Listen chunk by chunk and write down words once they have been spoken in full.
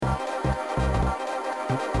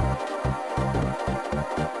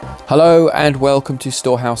Hello and welcome to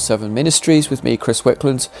Storehouse 7 Ministries with me, Chris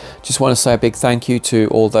Wickland. Just want to say a big thank you to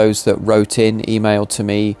all those that wrote in, emailed to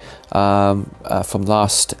me from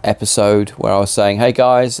last episode where I was saying, hey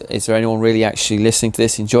guys, is there anyone really actually listening to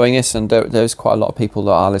this, enjoying this? And there's quite a lot of people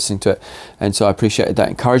that are listening to it, and so I appreciated that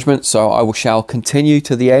encouragement. So I shall continue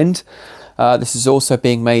to the end. This is also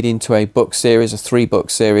being made into a book series, a 3-book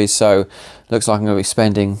series, so looks like I'm going to be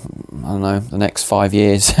spending, the next 5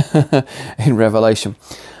 years in Revelation.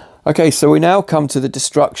 Okay, so we now come to the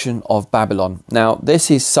destruction of Babylon. Now,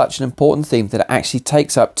 this is such an important theme that it actually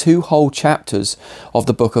takes up 2 whole chapters of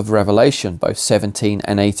the book of Revelation, both 17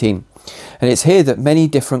 and 18. And it's here that many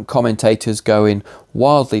different commentators go in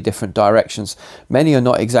wildly different directions. Many are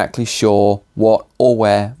not exactly sure what or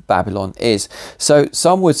where Babylon is. So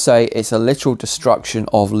some would say it's a literal destruction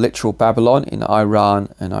of literal Babylon in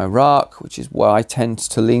Iran and Iraq, which is where I tend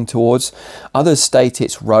to lean towards. Others state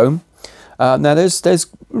it's Rome. Now there's a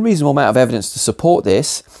reasonable amount of evidence to support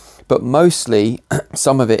this, but mostly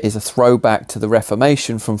some of it is a throwback to the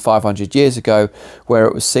Reformation from 500 years ago, where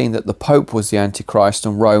it was seen that the Pope was the Antichrist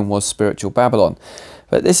and Rome was spiritual Babylon.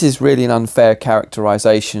 But this is really an unfair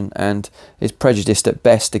characterization and is prejudiced at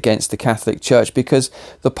best against the Catholic Church, because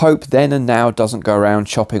the Pope then and now doesn't go around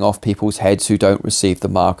chopping off people's heads who don't receive the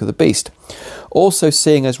mark of the beast. Also,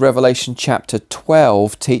 seeing as Revelation chapter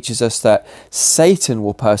 12 teaches us that Satan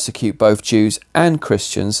will persecute both Jews and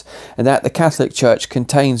Christians, and that the Catholic Church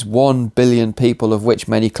contains 1 billion people, of which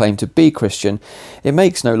many claim to be Christian, it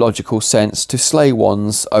makes no logical sense to slay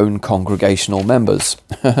one's own congregational members.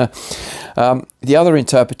 The other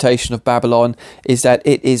interpretation of Babylon is that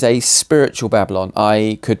it is a spiritual Babylon,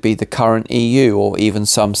 i.e. could be the current EU, or even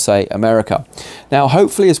some say America. Now,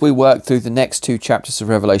 hopefully as we work through the next 2 chapters of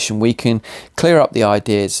Revelation, we can clear up the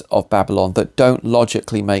ideas of Babylon that don't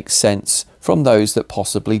logically make sense from those that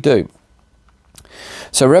possibly do.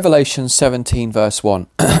 So Revelation 17 verse 1.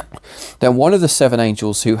 Then one of the 7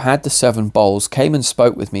 angels who had the 7 bowls came and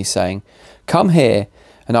spoke with me, saying, Come here,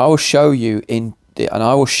 and I will show you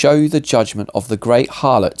the judgment of the great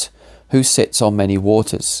harlot who sits on many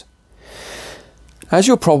waters. As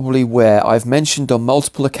you're probably aware, I've mentioned on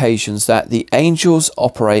multiple occasions that the angels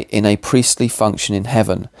operate in a priestly function in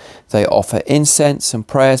heaven. They offer incense and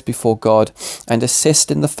prayers before God and assist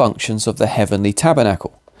in the functions of the heavenly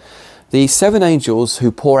tabernacle. The 7 angels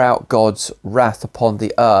who pour out God's wrath upon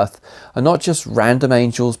the earth are not just random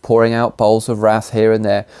angels pouring out bowls of wrath here and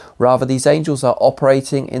there. Rather, these angels are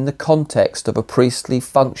operating in the context of a priestly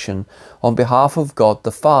function on behalf of God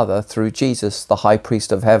the Father through Jesus, the high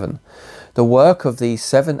priest of heaven. The work of these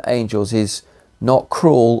 7 angels is not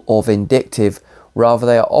cruel or vindictive. Rather,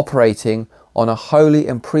 they are operating on a holy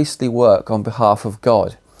and priestly work on behalf of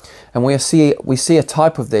God. And we see a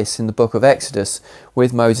type of this in the book of Exodus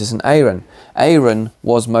with Moses and Aaron. Aaron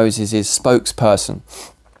was Moses' spokesperson.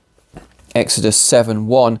 Exodus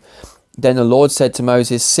 7:1. Then the Lord said to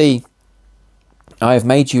Moses, See, I have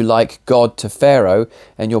made you like God to Pharaoh,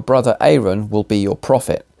 and your brother Aaron will be your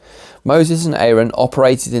prophet. Moses and Aaron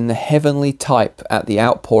operated in the heavenly type at the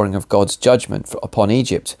outpouring of God's judgment upon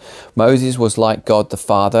Egypt. Moses was like God the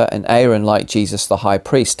Father and Aaron like Jesus the high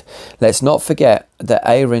priest. Let's not forget that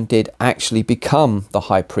Aaron did actually become the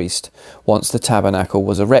high priest once the tabernacle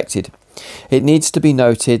was erected. It needs to be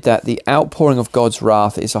noted that the outpouring of God's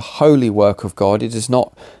wrath is a holy work of God. It is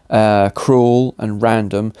not cruel and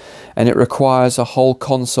random, and it requires a whole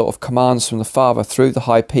consort of commands from the Father through the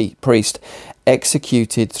high priest,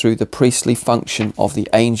 executed through the priestly function of the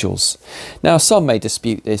angels. Now, some may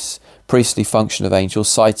dispute this priestly function of angels,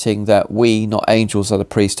 citing that we, not angels, are the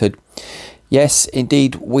priesthood. Yes,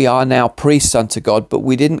 indeed, we are now priests unto God, but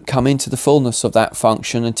we didn't come into the fullness of that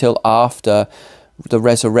function until after the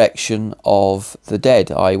resurrection of the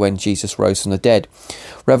dead, i.e. when Jesus rose from the dead.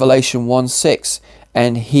 Revelation 1:6,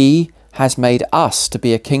 and he has made us to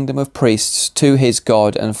be a kingdom of priests to his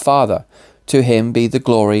God and Father. To him be the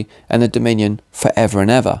glory and the dominion forever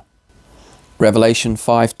and ever. Revelation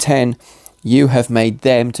 5:10, you have made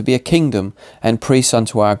them to be a kingdom and priests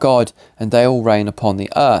unto our God, and they will reign upon the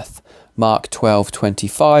earth. Mark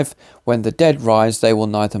 12:25, when the dead rise, they will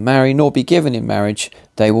neither marry nor be given in marriage.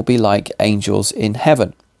 They will be like angels in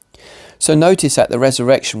heaven. So notice at the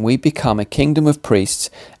resurrection, we become a kingdom of priests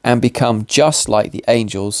and become just like the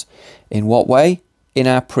angels. In what way? In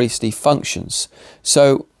our priestly functions.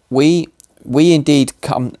 So we indeed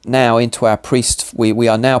come now into our priest. We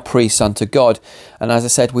are now priests unto God. And as I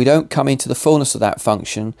said, we don't come into the fullness of that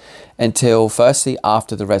function until firstly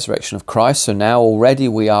after the resurrection of Christ. So now already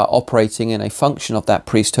we are operating in a function of that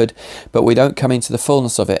priesthood, but we don't come into the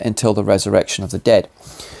fullness of it until the resurrection of the dead,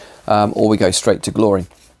 or we go straight to glory.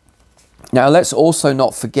 Now let's also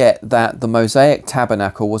not forget that the Mosaic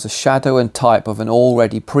tabernacle was a shadow and type of an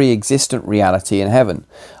already pre-existent reality in heaven,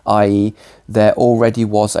 i.e. there already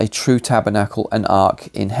was a true tabernacle and ark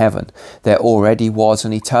in heaven. There already was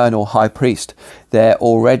an eternal high priest. There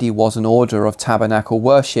already was an order of tabernacle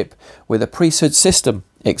worship with a priesthood system,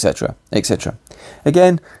 etc., etc.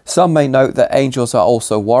 Again, some may note that angels are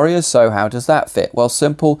also warriors, so how does that fit? Well,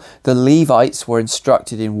 simple. The Levites were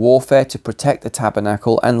instructed in warfare to protect the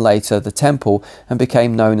tabernacle and later the temple, and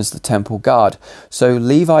became known as the temple guard. So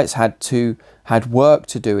Levites had work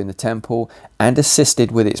to do in the temple and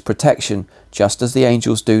assisted with its protection, just as the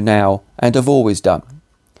angels do now and have always done.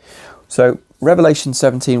 So Revelation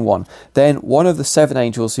 17:1. Then one of the seven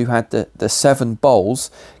angels who had the seven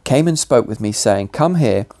bowls came and spoke with me, saying, "Come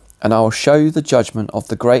here, and I will show you the judgment of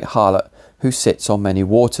the great harlot who sits on many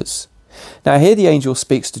waters." Now here the angel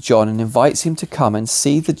speaks to John and invites him to come and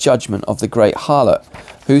see the judgment of the great harlot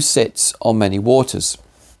who sits on many waters.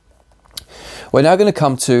 We're now going to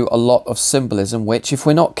come to a lot of symbolism which, if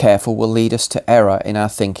we're not careful, will lead us to error in our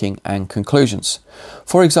thinking and conclusions.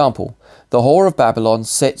 For example, the Whore of Babylon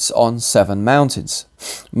sits on 7 mountains.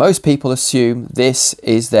 Most people assume this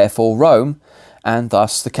is therefore Rome, and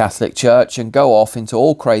thus the Catholic Church, and go off into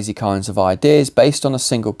all crazy kinds of ideas based on a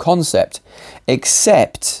single concept,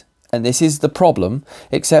 except, and this is the problem,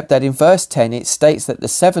 except that in verse 10 it states that the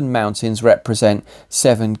 7 mountains represent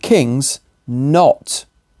 7 kings, not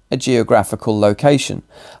a geographical location.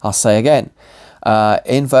 I'll say again,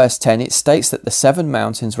 in verse 10 it states that the 7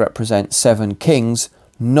 mountains represent 7 kings,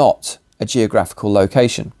 not a geographical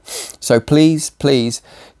location. So please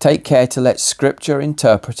take care to let Scripture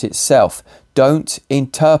interpret itself. Don't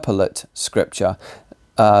interpolate Scripture,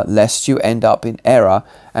 lest you end up in error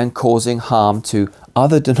and causing harm to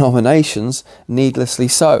other denominations needlessly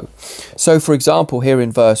so. So for example, here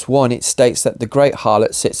in verse 1 it states that the great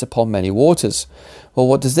harlot sits upon many waters. Well,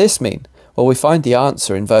 what does this mean? Well, we find the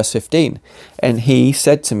answer in verse 15. And he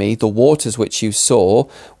said to me, the waters which you saw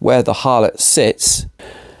where the harlot sits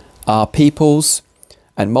are peoples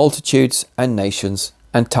and multitudes and nations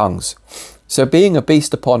and tongues. So being a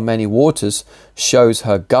beast upon many waters shows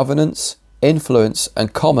her governance, influence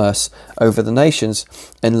and commerce over the nations,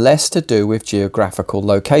 and less to do with geographical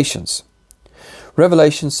locations.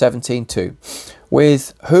 Revelation 17:2.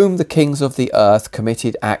 With whom the kings of the earth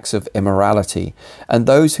committed acts of immorality, and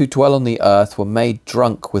those who dwell on the earth were made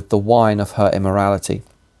drunk with the wine of her immorality.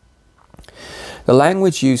 The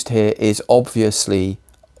language used here is obviously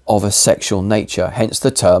of a sexual nature, hence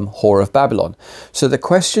the term Whore of Babylon. So the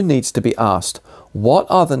question needs to be asked, what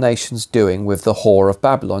are the nations doing with the Whore of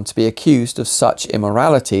Babylon to be accused of such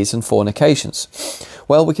immoralities and fornications?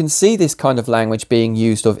 Well, we can see this kind of language being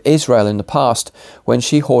used of Israel in the past when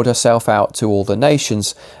she whored herself out to all the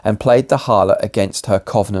nations and played the harlot against her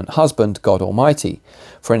covenant husband, God Almighty.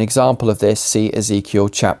 For an example of this, see Ezekiel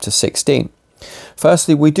chapter 16.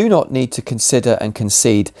 Firstly, we do not need to consider and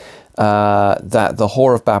concede that the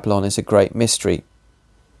Whore of Babylon is a great mystery.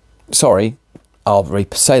 Sorry, I'll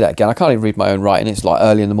say that again. I can't even read my own writing. It's like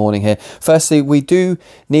early in the morning here. Firstly, we do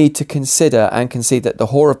need to consider and concede that the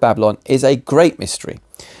Whore of Babylon is a great mystery.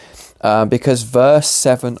 Because verse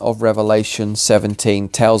 7 of Revelation 17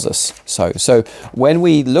 tells us so. So when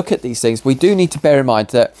we look at these things, we do need to bear in mind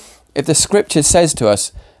that if the scripture says to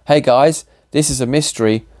us, hey guys, this is a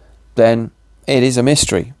mystery, then it is a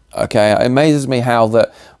mystery. Okay, it amazes me how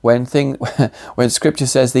that when scripture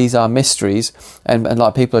says these are mysteries and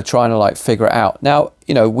like people are trying to like figure it out. Now,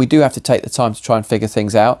 you know, we do have to take the time to try and figure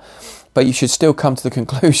things out, but you should still come to the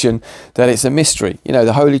conclusion that it's a mystery. You know,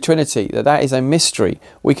 the Holy Trinity, that is a mystery.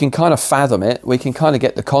 We can kind of fathom it, we can kind of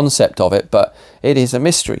get the concept of it, but it is a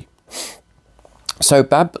mystery. So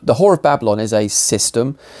the Whore of Babylon is a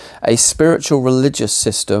system, a spiritual religious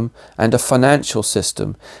system and a financial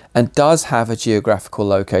system, and does have a geographical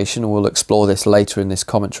location, and we'll explore this later in this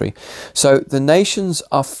commentary. So the nations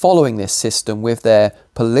are following this system with their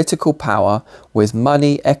political power, with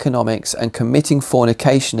money, economics, and committing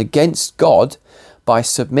fornication against God by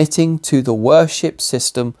submitting to the worship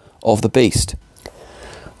system of the beast.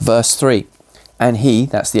 Verse 3, and he,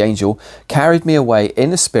 that's the angel, carried me away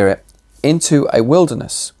in the spirit into a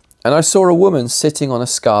wilderness, and I saw a woman sitting on a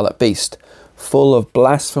scarlet beast, full of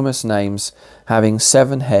blasphemous names, having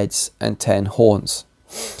 7 heads and 10 horns.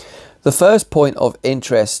 The first point of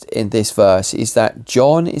interest in this verse is that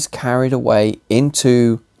John is carried away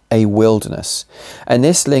into a wilderness, and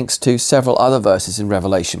this links to several other verses in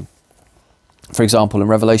Revelation. For example, in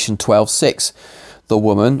Revelation 12:6, the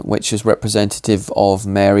woman, which is representative of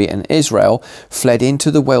Mary and Israel, fled into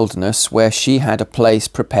the wilderness where she had a place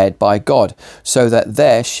prepared by God, so that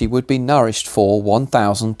there she would be nourished for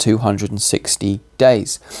 1,260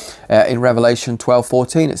 days. In Revelation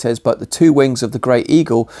 12:14 it says, "But the two wings of the great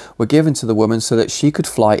eagle were given to the woman so that she could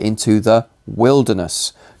fly into the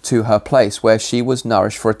wilderness, to her place where she was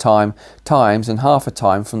nourished for times and half a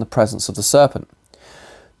time from the presence of the serpent."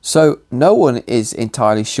 So no one is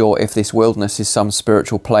entirely sure if this wilderness is some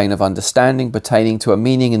spiritual plane of understanding pertaining to a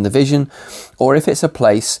meaning in the vision, or if it's a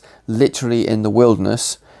place literally in the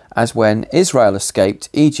wilderness, as when Israel escaped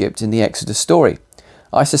Egypt in the Exodus story.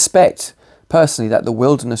 I suspect personally that the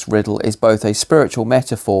wilderness riddle is both a spiritual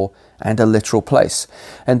metaphor and a literal place,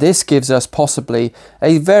 and this gives us possibly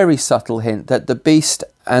a very subtle hint that the beast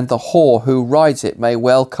and the whore who rides it may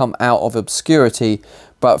well come out of obscurity,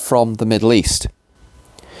 but from the Middle East.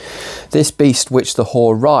 This beast which the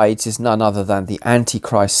whore rides is none other than the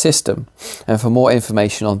Antichrist system. And for more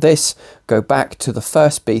information on this, go back to the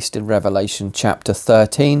first beast in Revelation chapter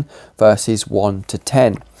 13, verses 1 to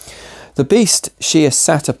 10. The beast she is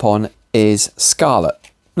sat upon is scarlet.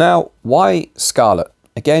 Now, why scarlet?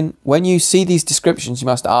 Again, when you see these descriptions, you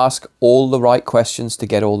must ask all the right questions to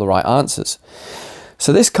get all the right answers.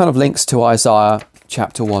 So this kind of links to Isaiah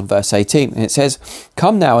chapter 1 verse 18, and it says,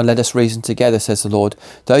 "Come now and let us reason together, says the Lord.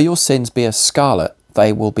 Though your sins be as scarlet,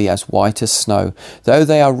 they will be as white as snow. Though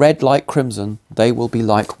they are red like crimson, they will be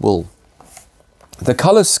like wool." The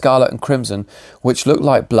colours scarlet and crimson, which look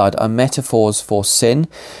like blood, are metaphors for sin.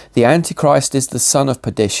 The Antichrist is the son of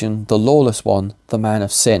perdition, the lawless one, the man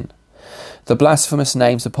of sin. The blasphemous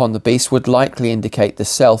names upon the beast would likely indicate the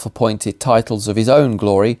self-appointed titles of his own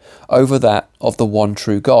glory over that of the one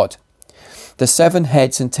true God. The 7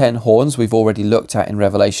 heads and 10 horns we've already looked at in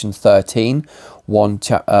Revelation 13,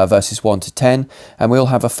 verses 1 to 10, and we'll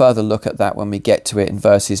have a further look at that when we get to it in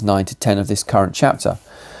verses 9 to 10 of this current chapter.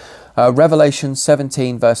 Revelation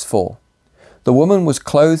 17 verse 4. "The woman was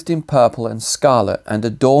clothed in purple and scarlet and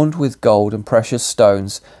adorned with gold and precious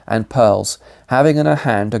stones and pearls, having in her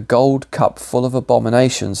hand a gold cup full of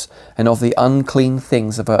abominations and of the unclean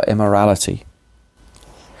things of her immorality."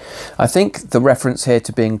 I think the reference here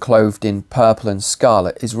to being clothed in purple and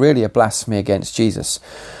scarlet is really a blasphemy against Jesus.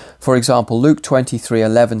 For example, Luke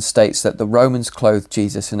 23:11 states that the Romans clothed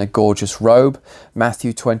Jesus in a gorgeous robe.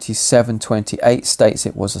 Matthew 27:28 states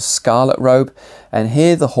it was a scarlet robe. And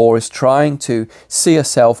here the whore is trying to see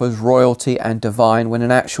herself as royalty and divine, when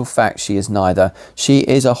in actual fact she is neither. She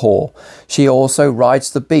is a whore. She also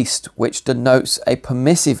rides the beast, which denotes a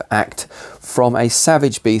permissive act from a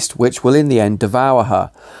savage beast which will in the end devour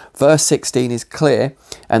her. Verse 16 is clear,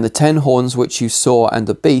 "And the 10 horns which you saw and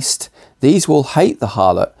the beast, these will hate the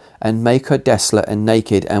harlot and make her desolate and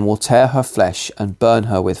naked, and will tear her flesh and burn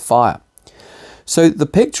her with fire." So the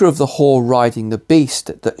picture of the whore riding the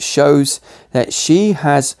beast that shows that she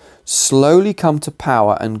has slowly come to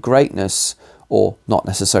power and greatness, or not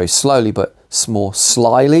necessarily slowly, but more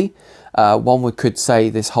slyly. One could say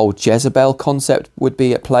this whole Jezebel concept would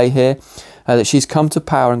be at play here. That she's come to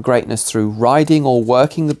power and greatness through riding or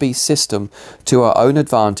working the beast system to her own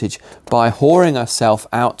advantage by whoring herself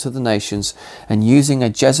out to the nations and using a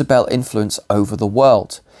Jezebel influence over the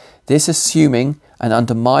world. This assuming and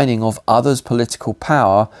undermining of others' political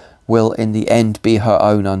power will in the end be her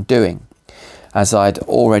own undoing. As I'd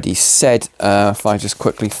already said, if I just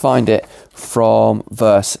quickly find it, from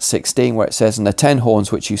verse 16 where it says, "And the 10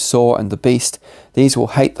 horns which you saw and the beast, these will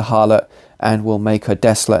hate the harlot and will make her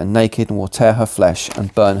desolate and naked, and will tear her flesh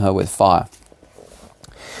and burn her with fire."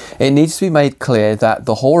 It needs to be made clear that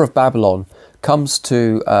the whore of Babylon comes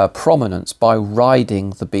to prominence by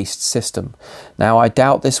riding the beast system. Now, I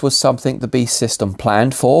doubt this was something the beast system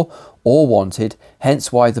planned for or wanted,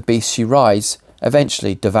 hence why the beast she rides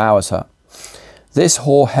eventually devours her. This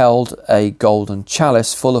whore held a golden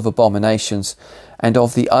chalice full of abominations and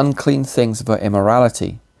of the unclean things of her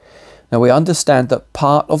immorality. Now we understand that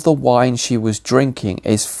part of the wine she was drinking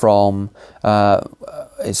is from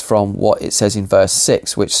what it says in verse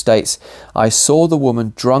 6, which states, "I saw the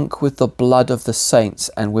woman drunk with the blood of the saints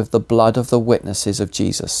and with the blood of the witnesses of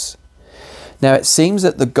Jesus." Now it seems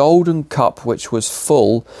that the golden cup which was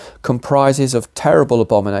full comprises of terrible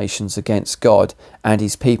abominations against God and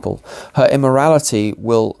his people. Her immorality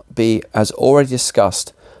will be, as already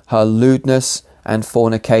discussed, her lewdness and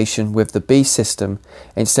fornication with the beast system,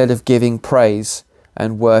 instead of giving praise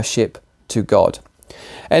and worship to God.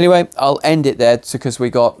 Anyway, I'll end it there because we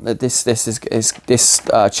got this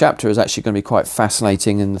chapter is actually going to be quite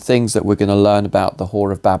fascinating, and the things that we're going to learn about the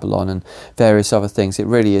Whore of Babylon and various other things, it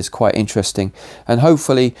really is quite interesting. And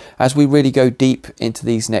hopefully, as we really go deep into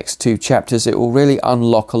these next 2 chapters, it will really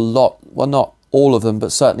unlock a lot, well, not all of them,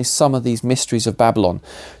 but certainly some of these mysteries of Babylon,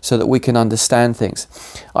 so that we can understand things.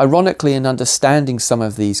 Ironically, in understanding some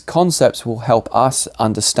of these concepts will help us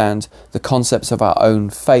understand the concepts of our own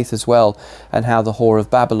faith as well, and how the Whore of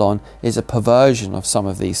Babylon is a perversion of some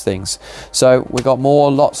of these things. So we've got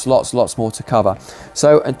lots more to cover.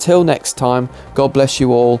 So until next time, God bless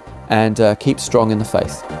you all, and keep strong in the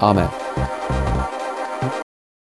faith. Amen.